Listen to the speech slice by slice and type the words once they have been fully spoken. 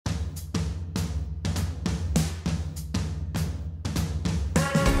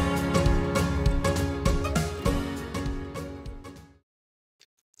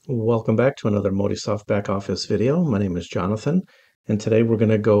Welcome back to another Modisoft back office video. My name is Jonathan, and today we're going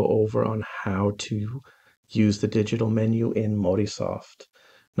to go over on how to use the digital menu in Modisoft.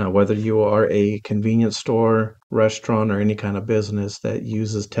 Now, whether you are a convenience store, restaurant, or any kind of business that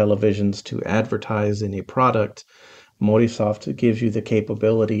uses televisions to advertise any product, Modisoft gives you the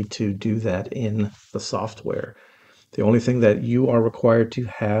capability to do that in the software. The only thing that you are required to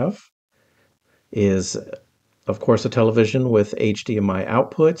have is, of course, a television with HDMI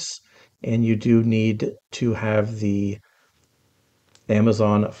outputs, and you do need to have the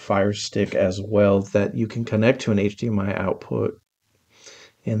Amazon Fire Stick as well that you can connect to an HDMI output.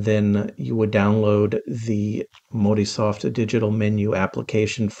 And then you would download the Modisoft digital menu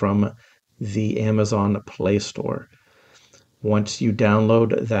application from the Amazon Play Store. Once you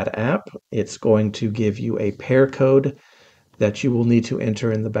download that app, it's going to give you a pair code that you will need to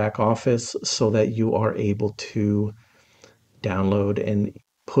enter in the back office so that you are able to download and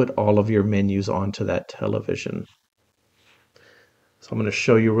put all of your menus onto that television. So I'm going to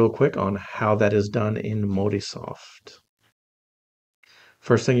show you real quick on how that is done in Modisoft.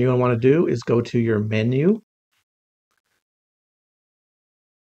 First thing you're going to want to do is go to your menu,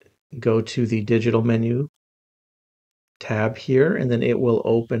 go to the digital menu tab here, and then it will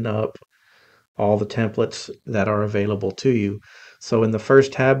open up all the templates that are available to you. So in the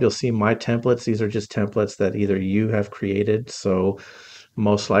first tab, you'll see My Templates. These are just templates that either you have created. So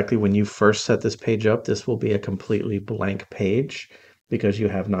most likely when you first set this page up, this will be a completely blank page because you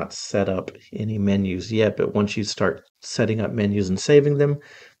have not set up any menus yet. But once you start setting up menus and saving them,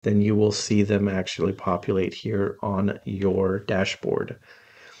 then you will see them actually populate here on your dashboard.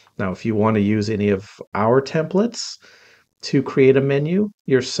 Now, if you want to use any of our templates to create a menu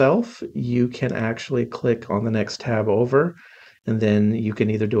yourself, you can actually click on the next tab over, and then you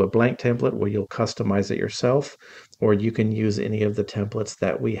can either do a blank template where you'll customize it yourself, or you can use any of the templates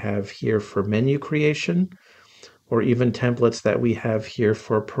that we have here for menu creation, or even templates that we have here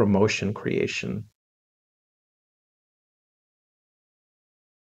for promotion creation.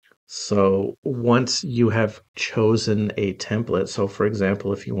 So once you have chosen a template, so for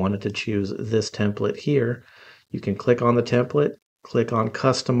example, if you wanted to choose this template here, you can click on the template, click on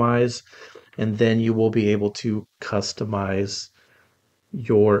customize, and then you will be able to customize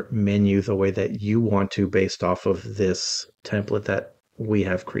your menu the way that you want to based off of this template that we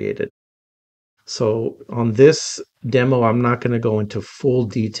have created. So on this demo, I'm not going to go into full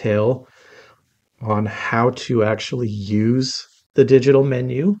detail on how to actually use the digital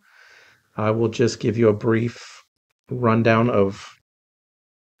menu. I will just give you a brief rundown of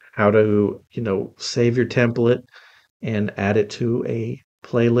how to, save your template and add it to a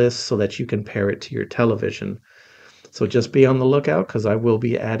playlist so that you can pair it to your television. So just be on the lookout because I will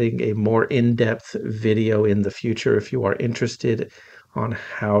be adding a more in-depth video in the future if you are interested on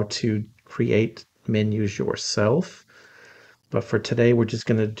how to create menus yourself. But for today, we're just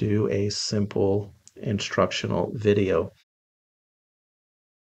going to do a simple instructional video.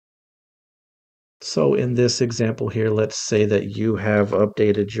 So in this example here, let's say that you have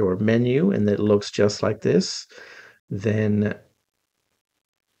updated your menu and it looks just like this. Then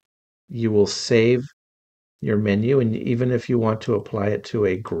you will save your menu, and even if you want to apply it to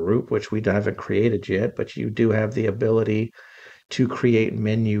a group, which we haven't created yet, but you do have the ability to create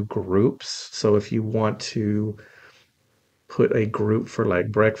menu groups. So if you want to put a group for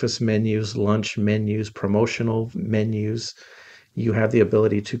like breakfast menus, lunch menus, promotional menus, you have the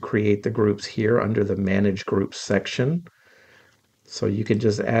ability to create the groups here under the Manage Groups section. So you can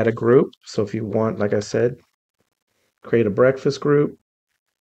just add a group. So if you want, like I said, create a breakfast group,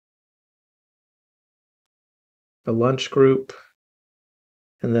 a lunch group,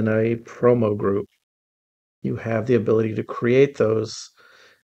 and then a promo group. You have the ability to create those.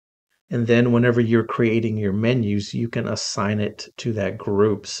 And then whenever you're creating your menus, you can assign it to that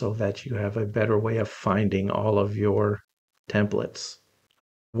group so that you have a better way of finding all of your templates.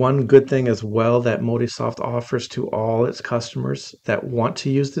 One good thing as well that Modisoft offers to all its customers that want to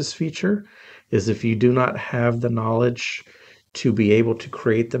use this feature is if you do not have the knowledge to be able to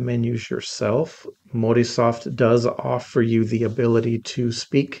create the menus yourself, Modisoft does offer you the ability to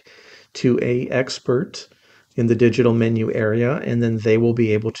speak to an expert in the digital menu area, and then they will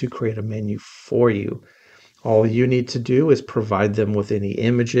be able to create a menu for you. All you need to do is provide them with any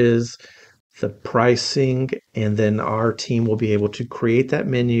images, the pricing, and then our team will be able to create that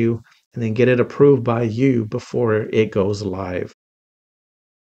menu and then get it approved by you before it goes live.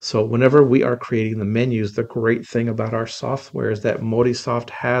 So whenever we are creating the menus, the great thing about our software is that Modisoft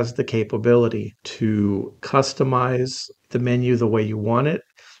has the capability to customize the menu the way you want it,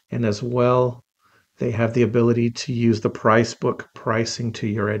 and as well they have the ability to use the price book pricing to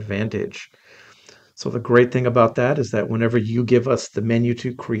your advantage. So the great thing about that is that whenever you give us the menu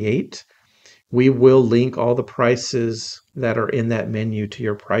to create, we will link all the prices that are in that menu to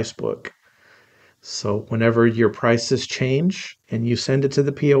your price book. So whenever your prices change and you send it to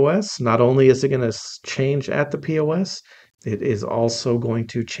the POS, not only is it going to change at the POS, it is also going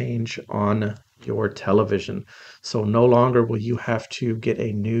to change on your television. So no longer will you have to get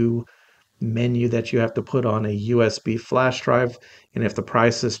a new menu that you have to put on a USB flash drive. And if the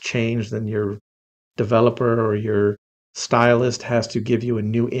prices change, then your developer or your stylist has to give you a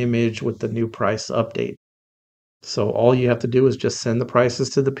new image with the new price update. So all you have to do is just send the prices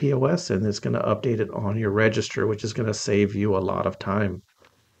to the POS and it's going to update it on your register, which is going to save you a lot of time.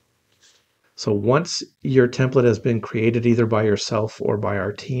 So once your template has been created either by yourself or by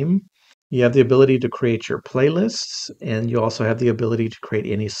our team, you have the ability to create your playlists, and you also have the ability to create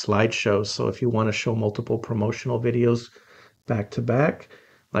any slideshows. So if you want to show multiple promotional videos back to back,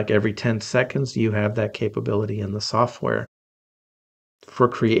 like every 10 seconds, you have that capability in the software. For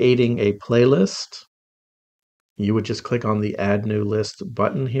creating a playlist, you would just click on the Add New List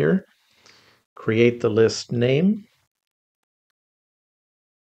button here, create the list name,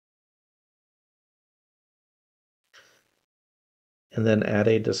 and then add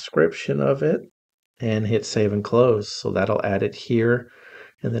a description of it and hit save and close. So that'll add it here.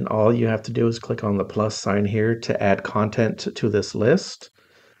 And then all you have to do is click on the plus sign here to add content to this list.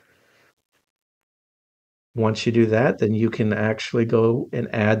 Once you do that, then you can actually go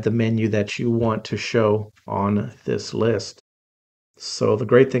and add the menu that you want to show on this list. So the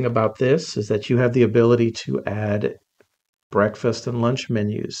great thing about this is that you have the ability to add breakfast and lunch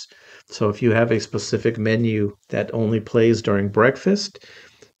menus. So if you have a specific menu that only plays during breakfast,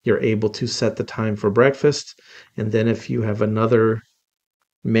 you're able to set the time for breakfast. And then if you have another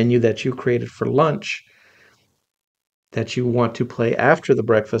menu that you created for lunch that you want to play after the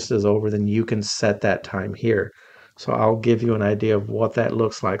breakfast is over, then you can set that time here. So I'll give you an idea of what that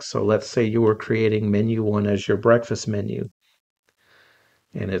looks like. So let's say you were creating menu one as your breakfast menu.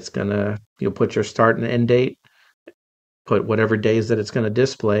 And you'll put your start and end date, put whatever days that it's going to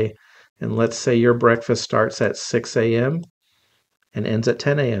display. And let's say your breakfast starts at 6 a.m. and ends at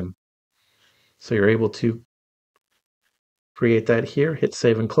 10 a.m. So you're able to create that here, hit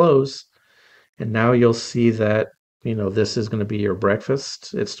save and close. And now you'll see that, this is going to be your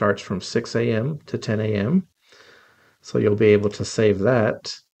breakfast. It starts from 6 a.m. to 10 a.m. So you'll be able to save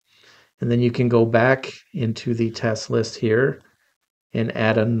that. And then you can go back into the test list here and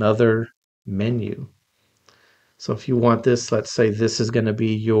add another menu. So if you want this, let's say this is going to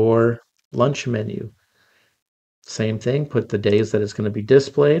be your lunch menu. Same thing, put the days that it's going to be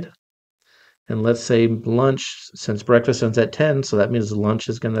displayed. And let's say lunch, since breakfast ends at 10, so that means lunch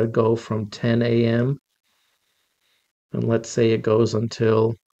is going to go from 10 a.m. And let's say it goes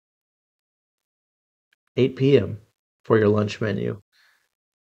until 8 p.m. for your lunch menu.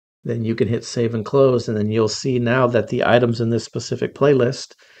 Then you can hit save and close, and then you'll see now that the items in this specific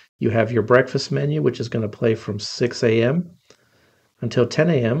playlist, you have your breakfast menu, which is going to play from 6 a.m. until 10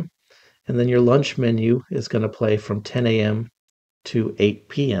 a.m. And then your lunch menu is going to play from 10 a.m. to 8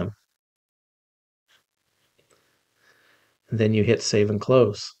 p.m. And then you hit save and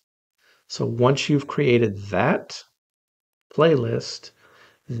close. So once you've created that playlist,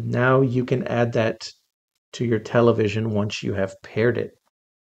 now you can add that to your television once you have paired it.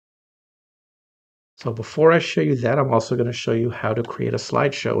 So before I show you that, I'm also going to show you how to create a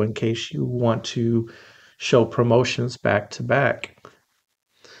slideshow in case you want to show promotions back to back.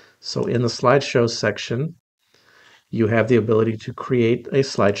 So in the slideshow section, you have the ability to create a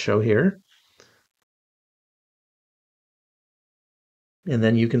slideshow here. And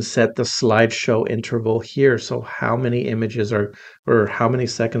then you can set the slideshow interval here. So how many images or how many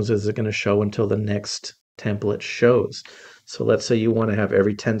seconds is it going to show until the next template shows? So let's say you want to have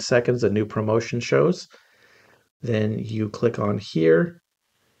every 10 seconds a new promotion shows. Then you click on here,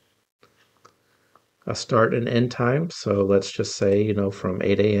 a start and end time. So let's just say, from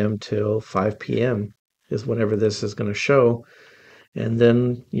 8 a.m. till 5 p.m. is whenever this is going to show. And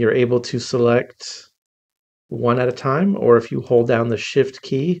then you're able to select one at a time, or if you hold down the shift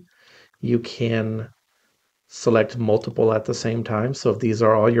key, you can select multiple at the same time. So if these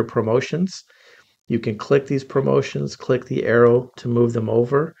are all your promotions, you can click these promotions, click the arrow to move them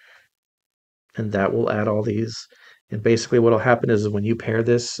over, and that will add all these. And basically what will happen is when you pair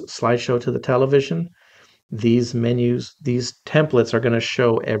this slideshow to the television, these menus, these templates are going to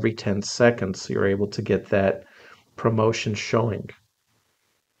show every 10 seconds. So you're able to get that promotion showing.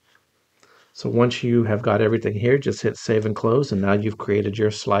 So once you have got everything here, just hit save and close, and now you've created your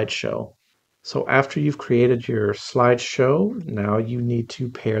slideshow. So after you've created your slideshow, now you need to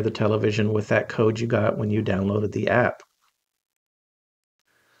pair the television with that code you got when you downloaded the app.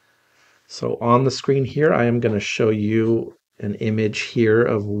 So on the screen here, I am going to show you an image here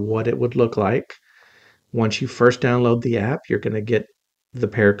of what it would look like. Once you first download the app, you're going to get the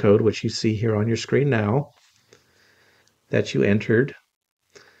pair code, which you see here on your screen now, that you entered.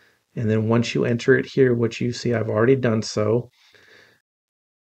 And then once you enter it here, which you see I've already done so,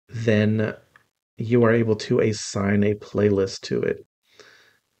 then you are able to assign a playlist to it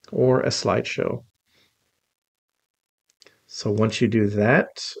or a slideshow. So once you do that,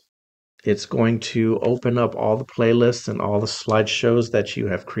 it's going to open up all the playlists and all the slideshows that you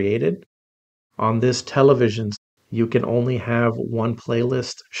have created. On this television, you can only have one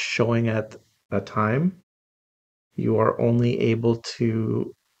playlist showing at a time. You are only able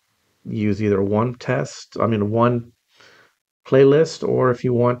to use either one playlist, or if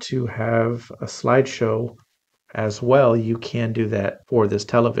you want to have a slideshow as well, you can do that for this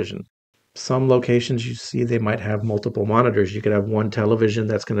television. Some locations you see they might have multiple monitors. You could have one television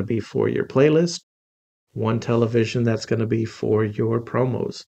that's going to be for your playlist, one television that's going to be for your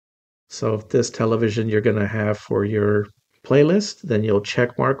promos. So if this television you're going to have for your playlist, then you'll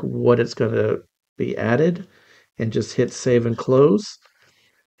check mark what it's going to be added and just hit save and close.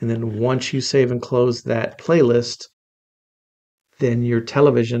 And then once you save and close that playlist, then your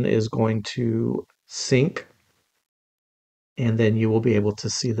television is going to sync, and then you will be able to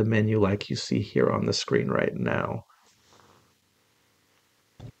see the menu like you see here on the screen right now.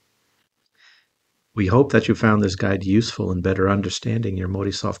 We hope that you found this guide useful in better understanding your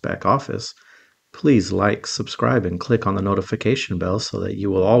Modisoft back office. Please like, subscribe, and click on the notification bell so that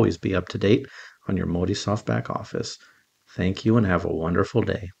you will always be up to date on your Modisoft back office. Thank you and have a wonderful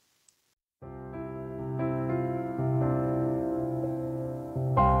day.